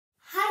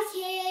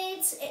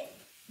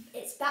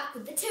back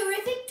with the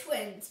terrific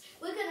twins.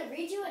 We're going to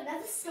read you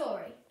another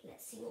story.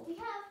 Let's see what we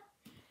have.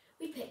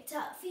 We picked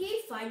up for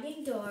you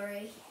Finding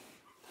Dory.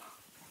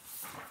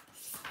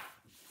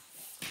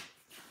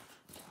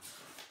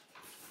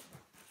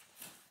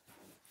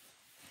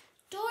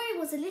 Dory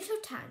was a little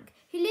tank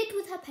who lived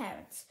with her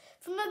parents.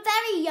 From a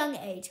very young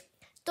age,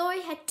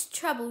 Dory had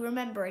trouble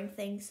remembering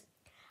things.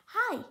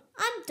 "Hi,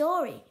 I'm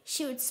Dory,"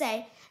 she would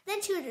say.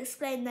 Then she would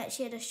explain that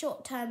she had a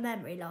short-term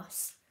memory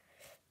loss.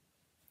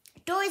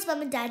 Dory's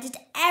mum and dad did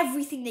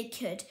everything they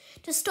could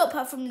to stop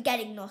her from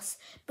getting lost,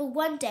 but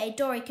one day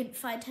Dory couldn't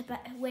find her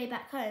way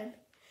back home.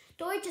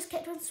 Dory just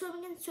kept on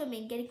swimming and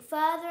swimming, getting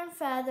further and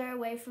further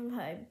away from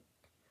home.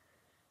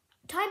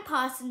 Time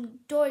passed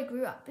and Dory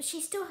grew up, but she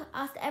still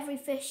asked every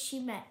fish she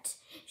met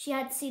if she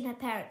had seen her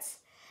parents.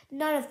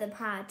 None of them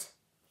had.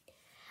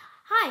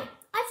 "Hi,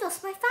 I've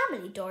lost my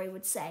family," Dory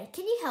would say.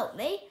 "Can you help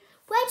me?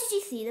 Where did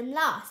you see them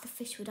last?" the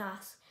fish would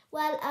ask.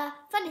 "Well,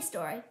 funny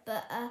story,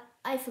 but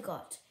I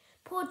forgot."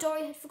 Poor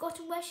Dory had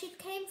forgotten where she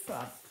came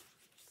from.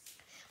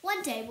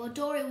 One day, while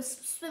Dory was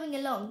swimming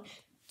along,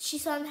 she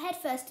swam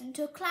headfirst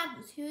into a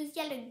clownfish who was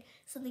yelling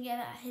something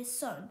at his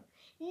son.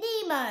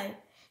 "Nemo!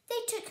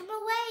 They took him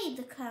away!"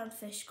 the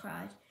clownfish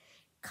cried.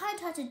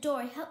 Kind-hearted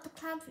Dory helped the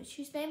clownfish,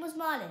 whose name was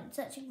Marlin,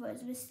 searching for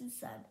his missing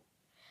son.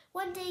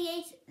 One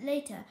day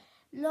later,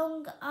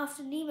 long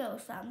after Nemo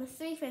was found, the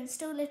three friends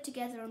still lived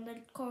together on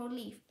the coral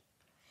reef.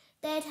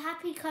 They had a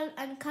happy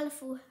and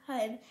colourful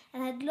home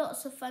and had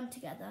lots of fun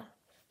together.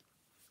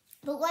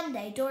 But one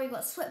day, Dory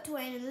got swept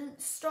away in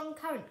a strong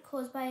current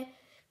caused by a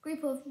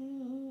group of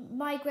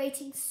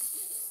migrating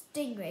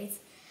stingrays.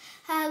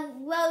 Her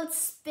world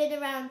spun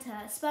around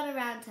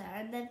her,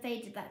 and then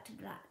faded back to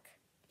black.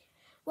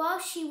 While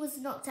she was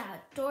knocked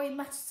out, Dory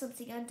muttered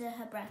something under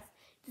her breath.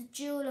 The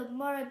jewel of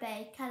Morro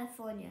Bay,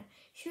 California.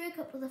 She woke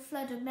up with a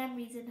flood of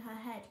memories in her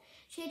head.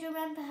 She had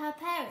remembered her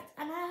parents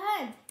and her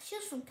home. She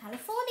was from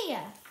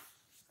California.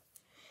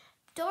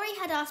 Dory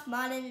had asked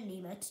Marlin and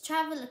Nemo to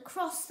travel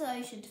across the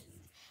ocean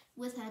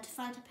with her to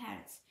find her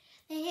parents.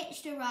 They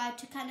hitched a ride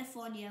to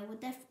California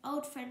with their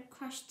old friend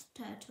Crush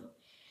the Turtle.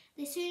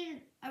 They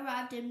soon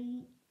arrived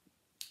in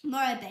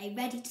Morro Bay,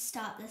 ready to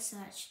start their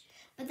search.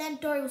 But then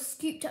Dory was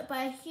scooped up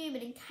by a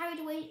human and carried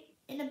away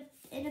in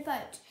a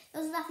boat.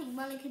 There was nothing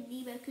Marlin and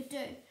Nemo could do.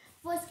 A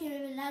voice came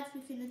over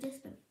loudspeaker in the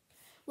distance.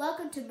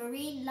 "Welcome to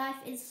Marine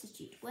Life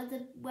Institute,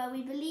 where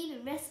we believe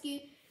in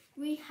rescue,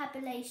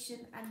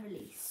 rehabilitation and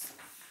release."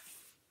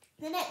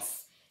 The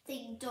next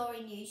thing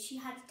Dory knew, she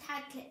had a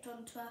tag clipped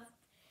onto her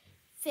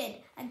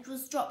fin and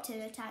was dropped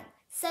in a tank.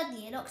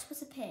 Suddenly, an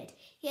octopus appeared.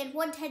 He had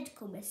one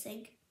tentacle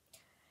missing.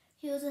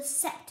 He was a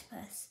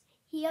septopus.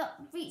 He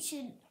reached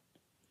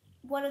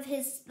one of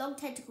his long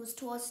tentacles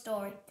towards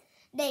Dory.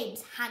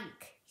 "Name's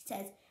Hank," he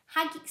says.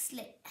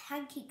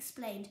 Hank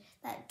explained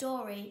that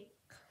Dory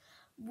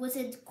was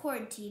in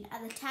quarantine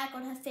and the tag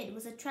on her fin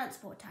was a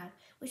transport tag,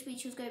 which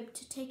means she was going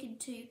to take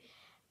into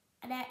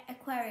an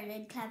aquarium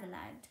in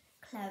Cleveland.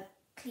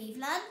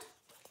 Cleveland?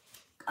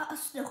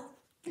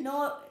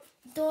 No,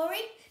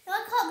 Dory? No,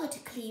 I can't go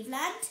to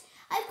Cleveland.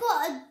 I've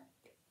got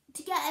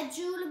to get a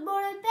jewel of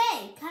Morro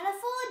Bay,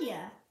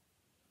 California.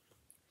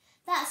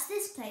 "That's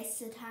this place,"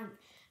 said Hank.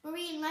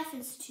 "Marine Life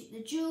Institute,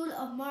 the jewel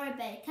of Morro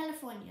Bay,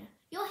 California."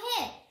 "You're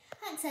here."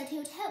 Hank said he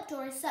would help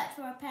Dory search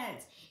for her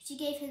parents if she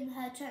gave him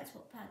her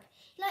transport pack.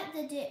 He liked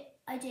the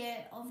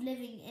idea of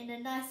living in a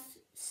nice,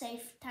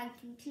 safe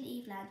tank in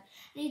Cleveland,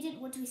 and he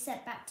didn't want to be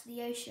sent back to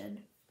the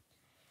ocean.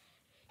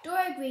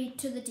 Dory agreed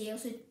to the deal,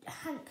 so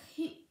Hank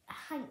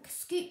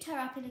scooped her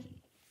up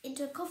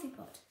into a coffee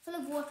pot full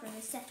of water and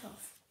they set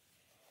off.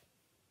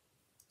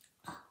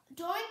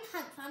 Dory and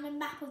Hank found a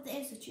map of the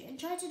institute and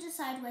tried to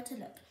decide where to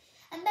look.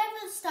 A member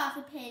of the staff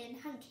appeared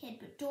and Hank hid,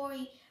 but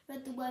Dory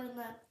read the word on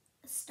the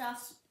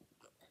staff's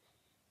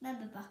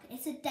member bucket.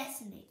 It said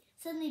Destiny.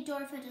 Suddenly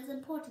Dory felt it was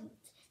important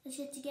that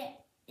she had to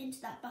get into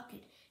that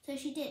bucket. So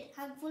she did.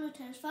 Hank followed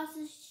her as fast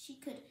as she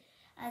could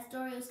as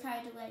Dory was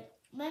carried away.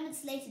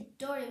 Moments later,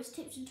 Dory was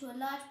tipped into a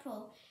large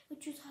pool,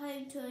 which was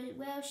home to a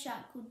whale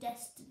shark called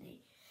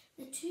Destiny.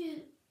 The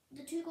two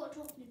got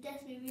talking and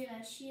Destiny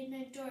realised she had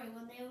known Dory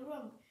when they were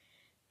wrong.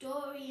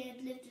 Dory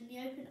had lived in the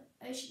open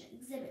ocean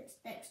exhibit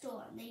next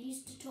door, and they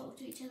used to talk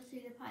to each other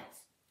through the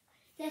pipes.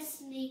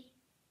 Destiny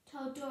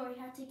told Dory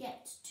how to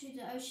get to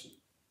the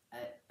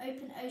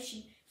open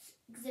ocean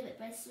exhibit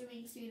by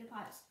swimming through the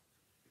pipes.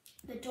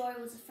 But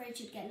Dory was afraid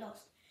she'd get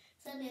lost.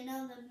 Suddenly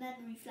another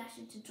memory flashed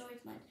into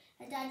Dory's mind.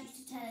 Her dad used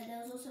to tell her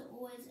there was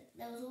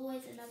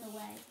always another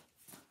way.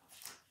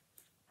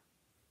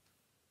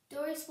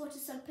 Dory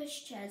spotted some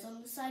pushchairs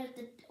on the side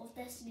of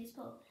Destiny's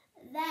pool.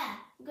 "There,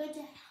 we're going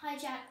to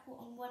hijack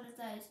on one of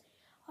those."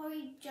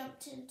 Dory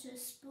jumped into a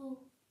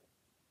small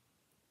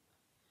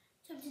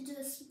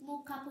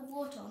cup of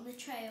water on the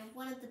tray of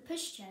one of the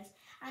pushchairs,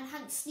 and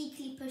Hank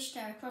sneakily pushed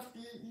her across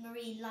the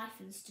Marine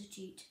Life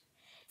Institute.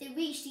 They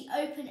reached the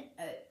open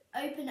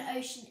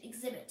ocean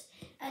exhibit,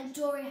 and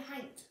Dory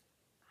handed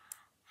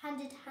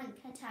Hank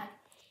her tag.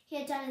 He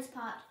had done his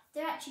part.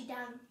 "They're actually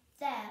down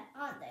there,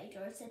 aren't they?"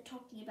 Dory said,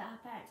 talking about her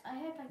parents. "I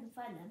hope I can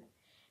find them."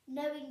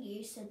 "Knowing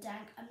you," said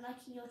Dank, "I'm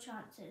liking your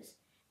chances.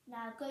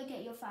 Now go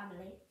get your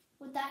family."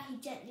 With that, he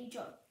gently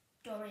dropped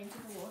Dory into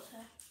the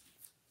water.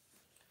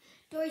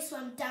 Dory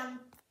swam down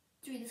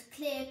through this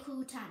clear,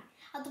 cool tank.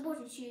 At the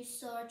bottom, she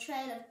saw a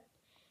trail of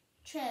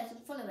trails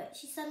and followed it.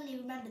 She suddenly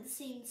remembered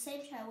seeing the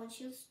same trail when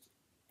she was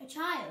a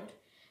child.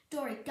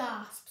 Dory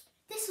gasped.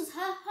 This was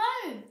her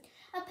home.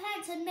 Her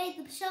parents had made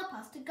the shell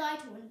path to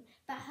guide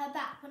her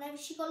back whenever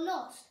she got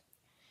lost.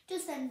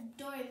 Just then,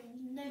 Dory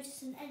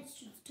noticed an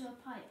entrance to a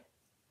pipe.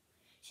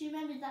 She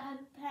remembered that her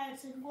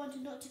parents had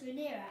wanted not to go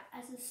near it,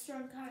 as a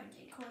strong current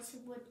in course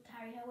would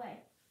carry her away.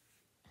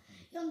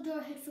 Young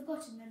Dory had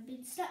forgotten and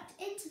been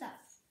sucked into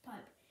that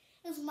pipe.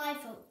 "It was my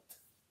fault,"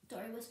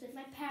 Dory whispered.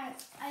 "My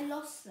parents, I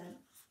lost them."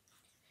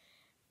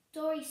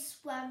 Dory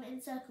swam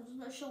in circles,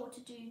 not sure what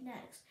to do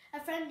next.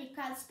 A friendly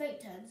crowd spoke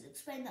to her and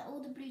explained that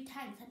all the blue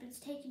tanks had been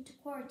taken to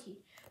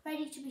quarantine,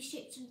 ready to be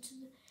shipped into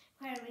the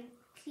aquarium in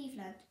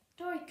Cleveland.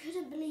 Dory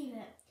couldn't believe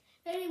it.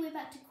 The only way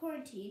back to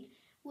quarantine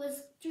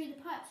was through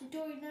the pipe, so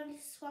Dory narrowly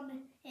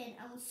swam in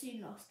and was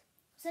soon lost.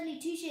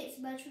 Suddenly, two shapes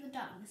emerged from the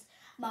darkness.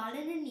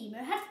 Marlin and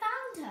Nemo had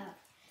found her.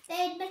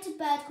 They had met a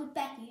bird called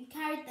Becky, who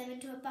carried them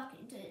into a bucket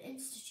into an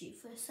institute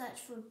for a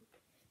search for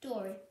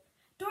Dory.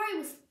 Dory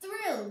was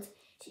thrilled.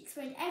 She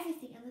explained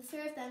everything, and the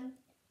three of them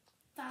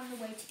found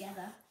the way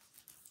together.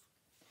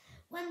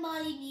 When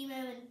Marley,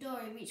 Nemo, and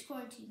Dory reached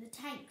quarantine, the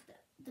tank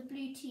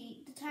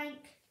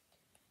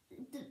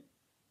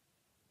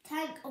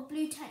of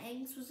blue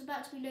tanks was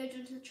about to be loaded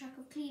onto the truck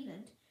of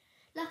Cleveland.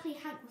 Luckily,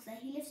 Hank was there.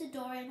 He lifted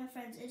Dory and her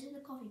friends into the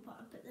coffee pot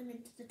and put them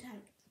into the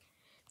tank.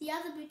 The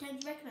other blue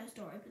tanks recognised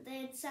Dory, but they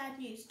had sad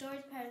news.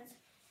 Dory's parents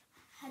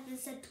had been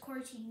sent to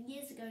quarantine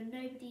years ago, and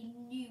nobody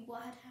knew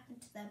what had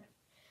happened to them.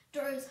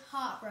 Dory was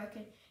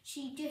heartbroken.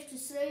 She drifted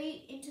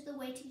slowly into the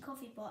waiting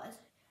coffee pot as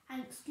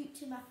Hank scooped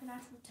him up and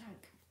out of the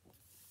tank.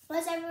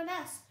 "Where's everyone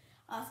else?"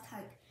 asked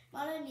Hank.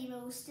 Marlin and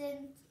Nemo were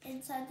still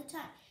inside the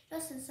tank.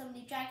 Just then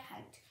somebody dragged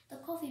Hank. The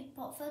coffee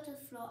pot fell to the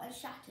floor and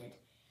shattered.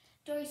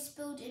 Dory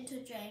spilled into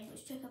a drain,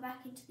 which took her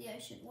back into the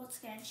ocean. Once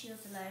again, she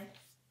was alone.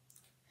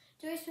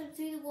 Dory swam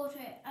through the water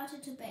out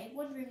into the bay,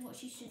 wondering what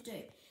she should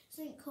do.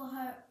 Something caught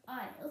her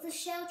eye. It was a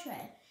shell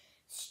trail.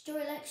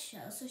 Dory liked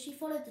shells, so she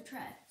followed the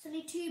trail.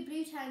 Suddenly, two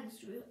blue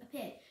tanks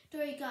appeared.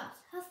 Dory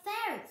gasped. Her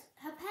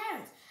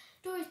parents!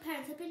 Dory's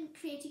parents had been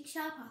creating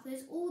shell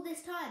pathways all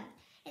this time,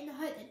 in the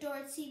hope that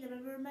Dory would see them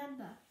and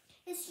remember.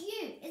 "It's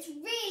you! It's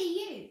really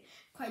you!"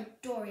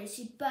 cried Dory as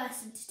she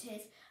burst into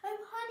tears.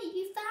 "Oh, honey,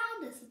 you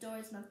found us," said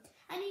Dory's mum.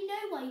 "And you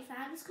know why you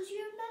found us, because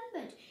you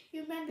remembered.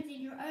 You remembered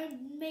in your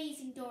own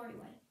amazing Dory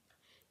way."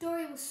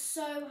 Dory was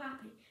so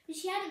happy, but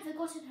she hadn't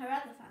forgotten her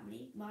other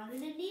family,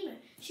 Marlin and Nemo.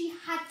 She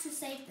had to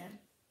save them.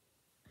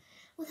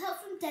 With help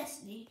from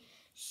Destiny,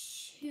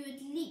 who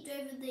had leaped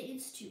over the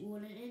institute wall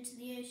and into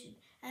the ocean,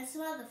 and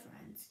some other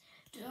friends,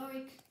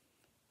 Dory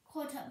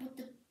caught up with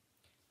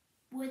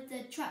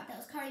the truck that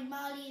was carrying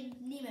Marley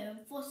and Nemo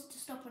and forced it to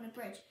stop on a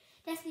bridge.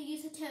 Destiny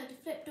used her tail to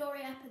flip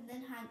Dory up, and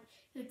then Hank,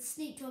 who had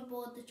sneaked on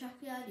board the truck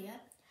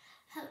earlier,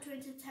 helped her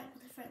into the tank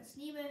with her friends.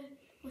 Nemo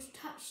was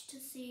touched to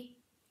see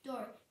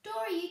Dory.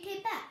 "Dory, you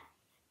came back."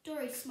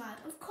 Dory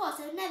smiled. "Of course,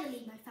 I'll never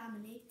leave my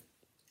family."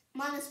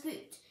 Marlin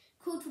spooked,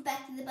 called for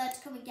Becky the bird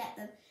to come and get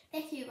them.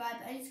 Becky arrived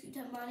but only scooped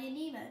up Marley and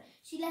Nemo.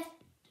 She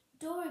left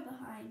Dory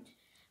behind.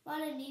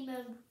 Marlin,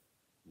 Nemo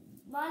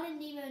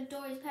and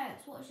Dory's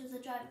parents watched as the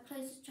driver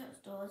closed the truck's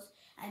doors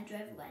and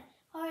drove away.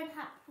 Dory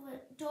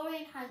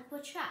and Hank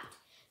were trapped.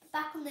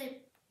 Back on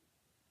the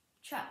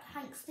truck,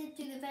 Hank slid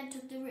through the vent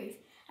of the roof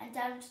and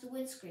down into the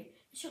windscreen.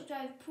 The truck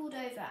driver pulled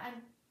over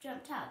and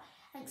jumped out.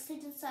 Hank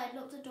slid inside,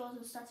 locked the doors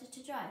and started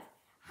to drive.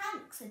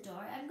 "Hank," said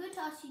Dory, "I'm going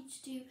to ask you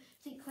to do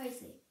something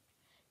crazy."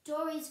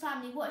 Dory's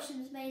family watched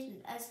in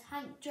amazement as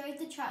Hank drove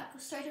the truck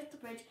straight off the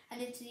bridge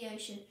and into the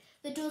ocean.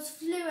 The doors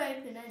flew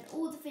open and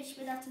all the fish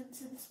went out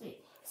into the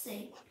sea.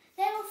 They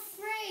were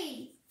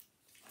free!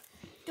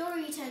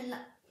 Dory returned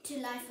to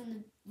life on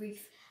the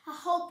reef. Her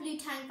whole blue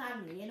tank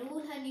family and all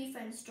her new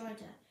friends joined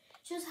her.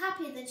 She was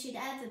happier than she'd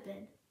ever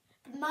been.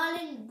 But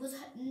Marlin was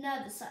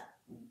nervous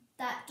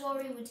that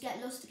Dory would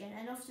get lost again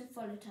and often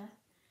followed her.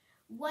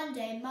 One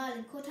day,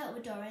 Marlin caught up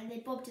with Dory and they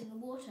bobbed in the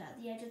water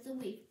at the edge of the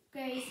reef,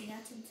 gazing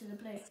out into the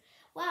blue.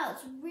 "Wow,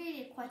 it's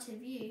really quite a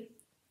view,"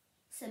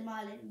 said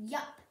Marlin.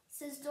 "Yup,"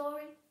 says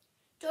Dory.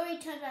 Dory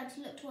turned around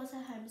to look towards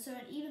her home and saw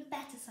an even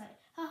better sight.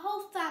 Her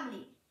whole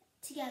family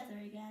together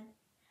again.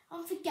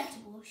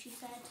 "Unforgettable," she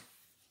said.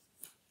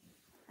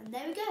 And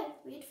there we go.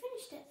 We had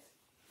finished it.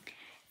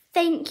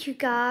 Thank you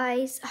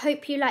guys. I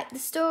hope you liked the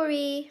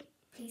story.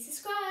 Please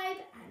subscribe.